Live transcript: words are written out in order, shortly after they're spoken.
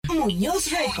Muñoz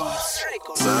Records.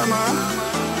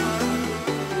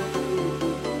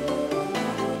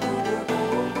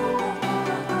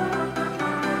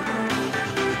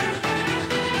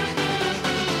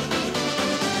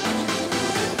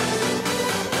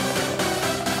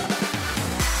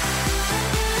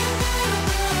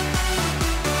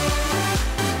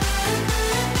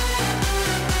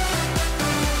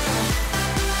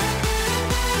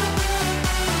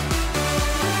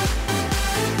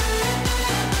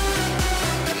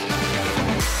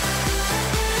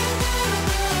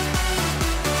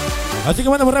 Así que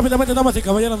bueno, muy rápidamente, damas y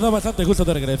caballeros, nos da bastante gusto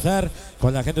de regresar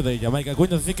con la gente de Jamaica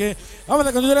Queens. Así que vamos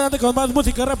a continuar adelante con más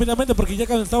música rápidamente, porque ya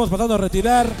casi estamos pasando a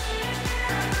retirar.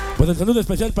 Pues el saludo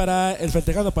especial para el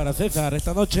festejado para César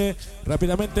esta noche,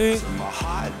 rápidamente.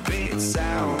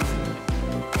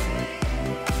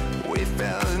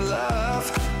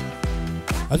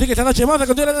 Así que esta noche vamos a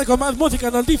continuar adelante con más música,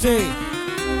 nos dice.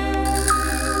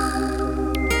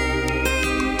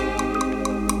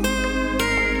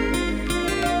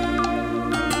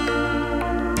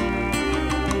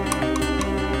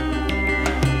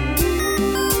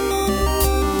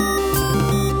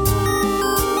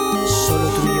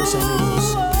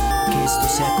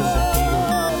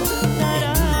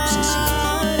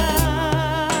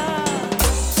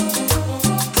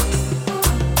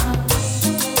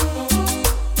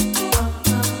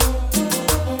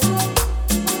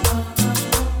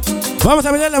 Vamos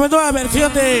a ver la nueva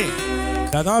versión de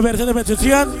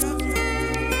Obcesion.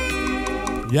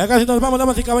 Ya casi nos vamos,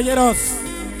 damas y caballeros.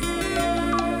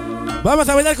 Vamos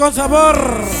a bailar con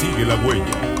sabor. Sigue la huella,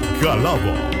 Jalado.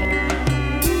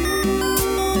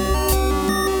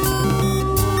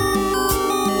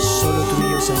 Solo tú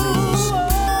y yo sabemos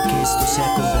que esto se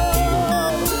ha convertido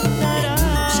en una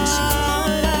obsesión.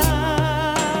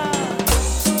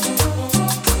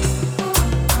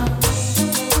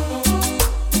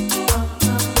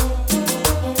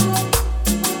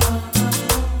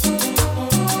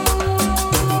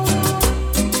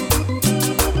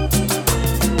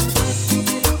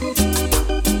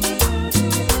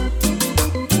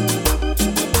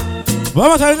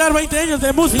 Vamos a bailar 20 años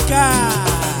de música.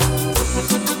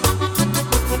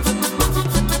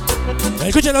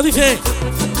 Escúchenlo, dice.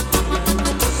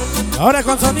 Ahora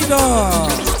con sonido.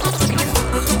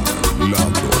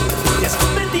 Te has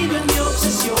convertido en mi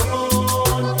obsesión.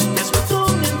 Te has vuelto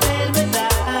una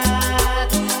enfermedad.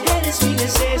 Eres mi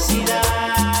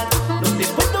necesidad. No te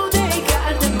puedo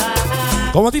dejar de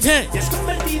más. ¿Cómo dice? Te has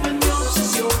convertido en mi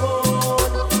obsesión.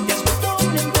 Te has vuelto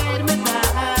una enfermedad.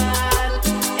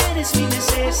 Eres mi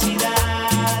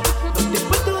necesidad. No te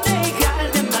puedo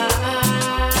dejar de más.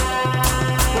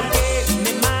 Porque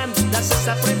me mandas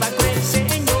esa prueba cruel,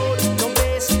 Señor. No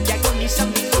ves que agoniza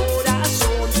mi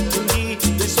corazón.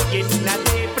 Hundido estoy en una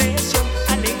depresión,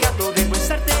 alejado de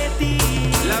estar de ti.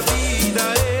 La vida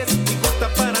es injusta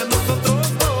para nosotros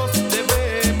dos.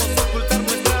 Debemos ocultar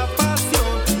nuestra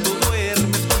pasión. Tú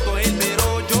duermes junto a él, pero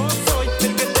yo soy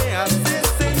el que te hace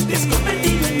sentir. Te has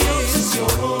convertido en mi obsesión.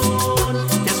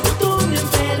 Te has vuelto una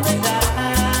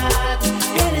enfermedad.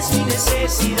 Eres mi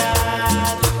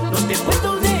necesidad. No te puedo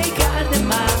dejar de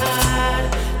amar.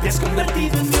 Te has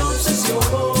convertido en mi obsesión.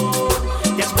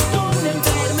 Te has vuelto una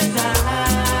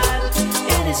enfermedad.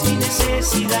 Eres mi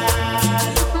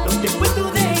necesidad. No te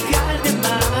puedo dejar de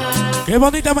amar. ¡Qué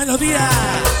bonita melodía!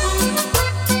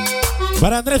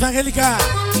 Para Andrés, Angélica,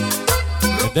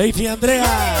 Daisy,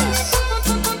 Andrea.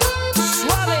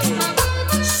 Suave,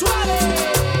 suave.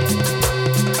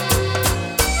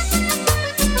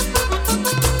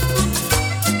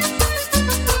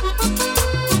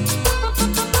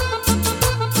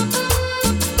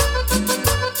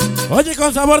 Oye,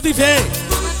 con sabor, dice.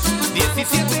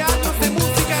 17 años de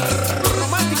música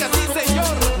romántica, sí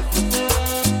señor.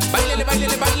 Báilele,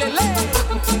 báilele, báilele.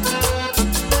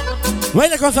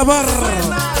 Baila con sabor.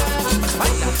 Baila,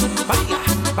 baila,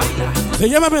 baila. Se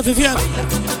llama Obcesion.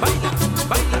 Baila,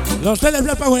 baila. Los telez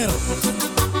Black Power.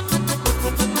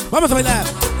 Vamos a bailar.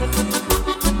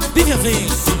 Dice así.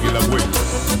 Sigue la huella,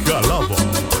 Jalado.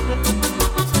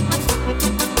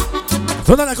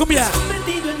 Suena la cumbia. Te has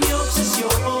convertido en mi obsesión.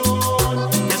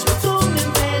 Te has vuelto una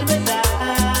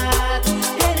enfermedad.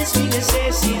 Eres mi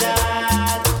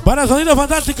necesidad. Para sonido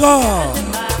fantástico.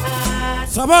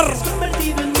 Sabor. Te has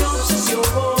convertido en mi obsesión.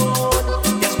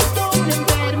 Te has vuelto una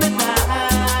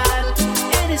enfermedad.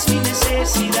 Eres mi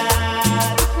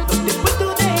necesidad. No te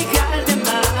puedo dejar de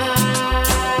amar.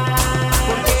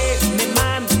 Porque me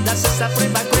mandas esa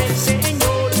prueba cruel,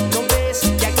 Señor. No ves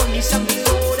que agoniza mi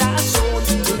corazón.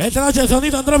 Esta noche el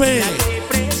sonido Androme.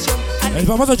 El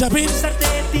famoso Chapín.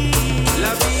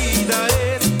 La vida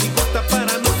es injusta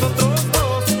para nosotros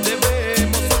dos.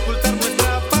 Debemos ocultar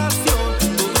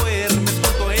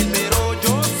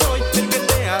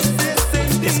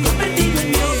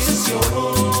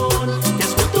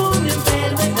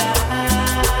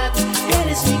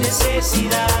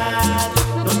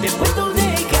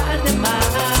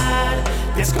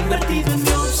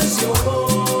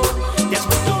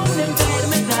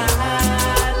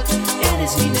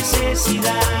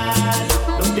necesidad.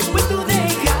 No te puedo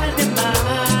dejar de amar.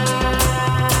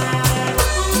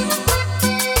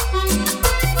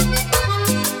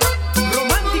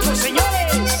 Románticos,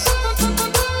 señores.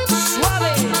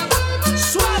 Suave,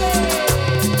 suave.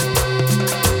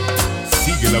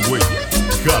 Sigue la huella.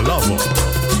 Jalado.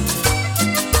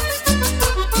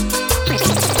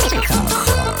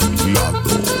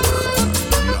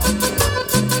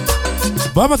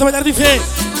 Vamos a bailar, dice.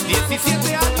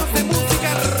 17 años de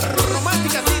música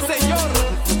romántica, sí señor.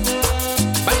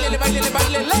 Báilele, báilele,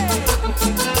 báilele.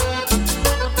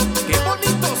 Qué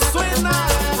bonito suena.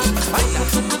 Baila,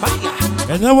 baila,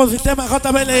 El nuevo sistema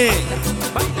JBL.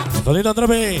 baila, Sonido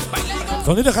Androbe. baila.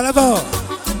 Sonido Jalado.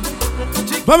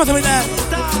 Vamos a bailar.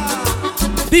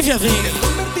 Dice así.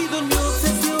 Convertido en mi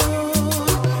obsesión,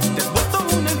 te has vuelto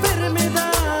una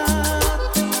enfermedad.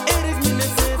 Eres mi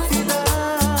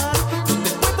necesidad, no te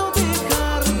puedo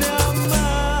dejar de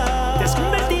amar. Te has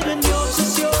convertido en mi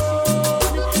obsesión,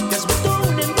 te has vuelto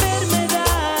una enfermedad.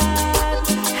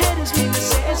 Eres mi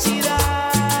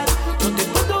necesidad, no te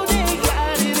puedo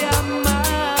dejar de amar.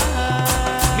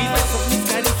 Mis besos, mis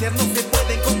caricias no se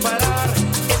pueden comparar.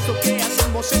 Esto que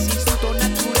hacemos es instinto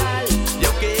natural. Y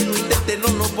aunque lo intente no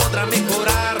lo podrá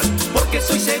mejorar. Porque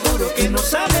estoy seguro que nos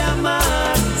sabe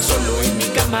amar. Solo en mi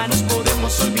cama nos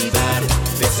podemos olvidar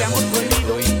de ese amor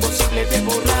prohibido, imposible de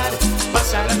borrar.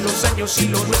 Pasarán los años y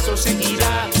lo nuestro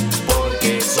seguirá.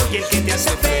 Porque soy el que te hace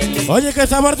feliz. Oye, qué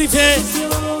sabor, dice.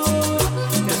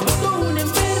 Te has vuelto una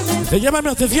enfermedad. Se llama Mi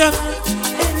Obsesión.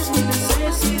 Eres mi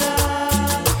necesidad.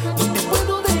 No te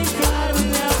puedo dejar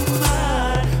de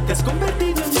amar. Te has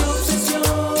convertido en mi obsesión.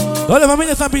 Toda la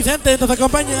familia San Vicente nos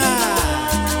acompaña.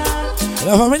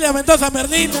 La familia Mendoza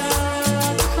Merlín.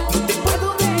 No te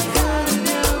puedo dejar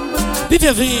de amar. Dice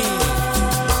así.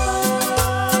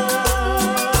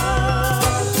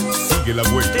 Sigue la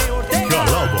huella. De Ortega,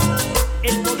 Jalado.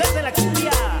 el poder de la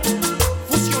cumbia,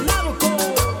 fusionado con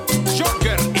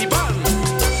Joker, Iván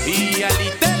y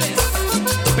Aliteles,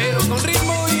 pero con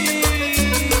ritmo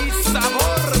y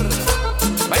sabor.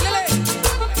 Báilale,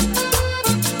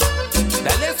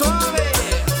 dale suave.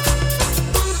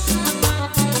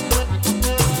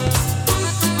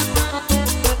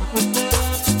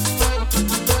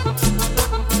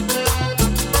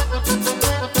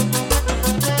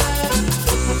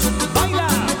 baila,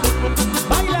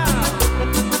 baila,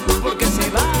 porque se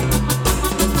va.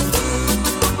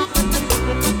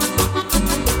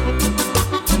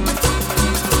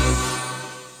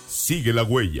 Sigue la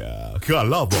huella.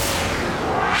 Jalado.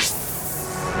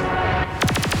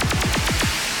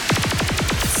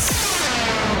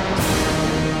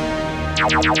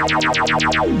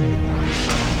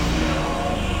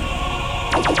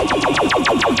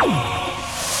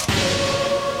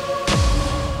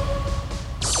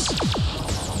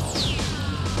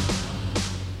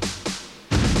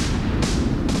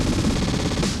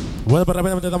 Bueno, pues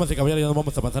rápidamente, damas y caballeros, ya nos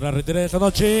vamos a pasar a retirar esta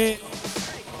noche.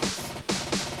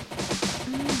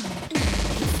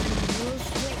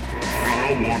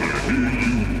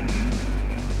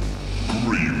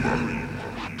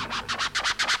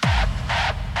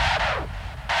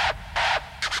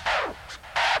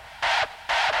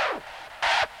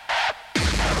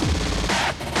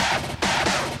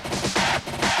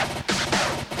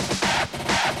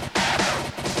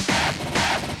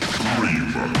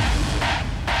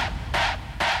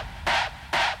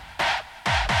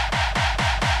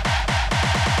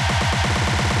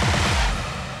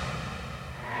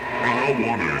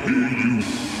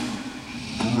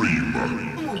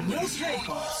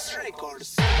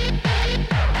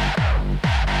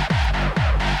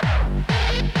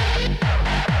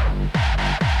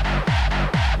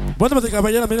 Bueno, pues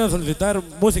caballeros, vienen a solicitar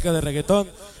música de reggaetón.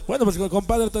 Bueno, pues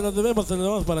compadre, te lo debemos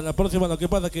para la próxima. Lo que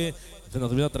pasa que se nos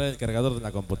olvidó traer el cargador de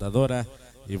la computadora.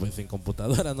 Y pues sin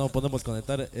computadora no podemos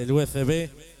conectar el USB.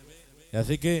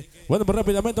 Así que, bueno,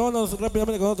 pues vámonos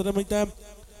rápidamente con otro temita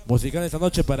musical esta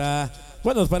noche para,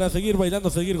 bueno, para seguir bailando,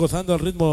 seguir gozando al ritmo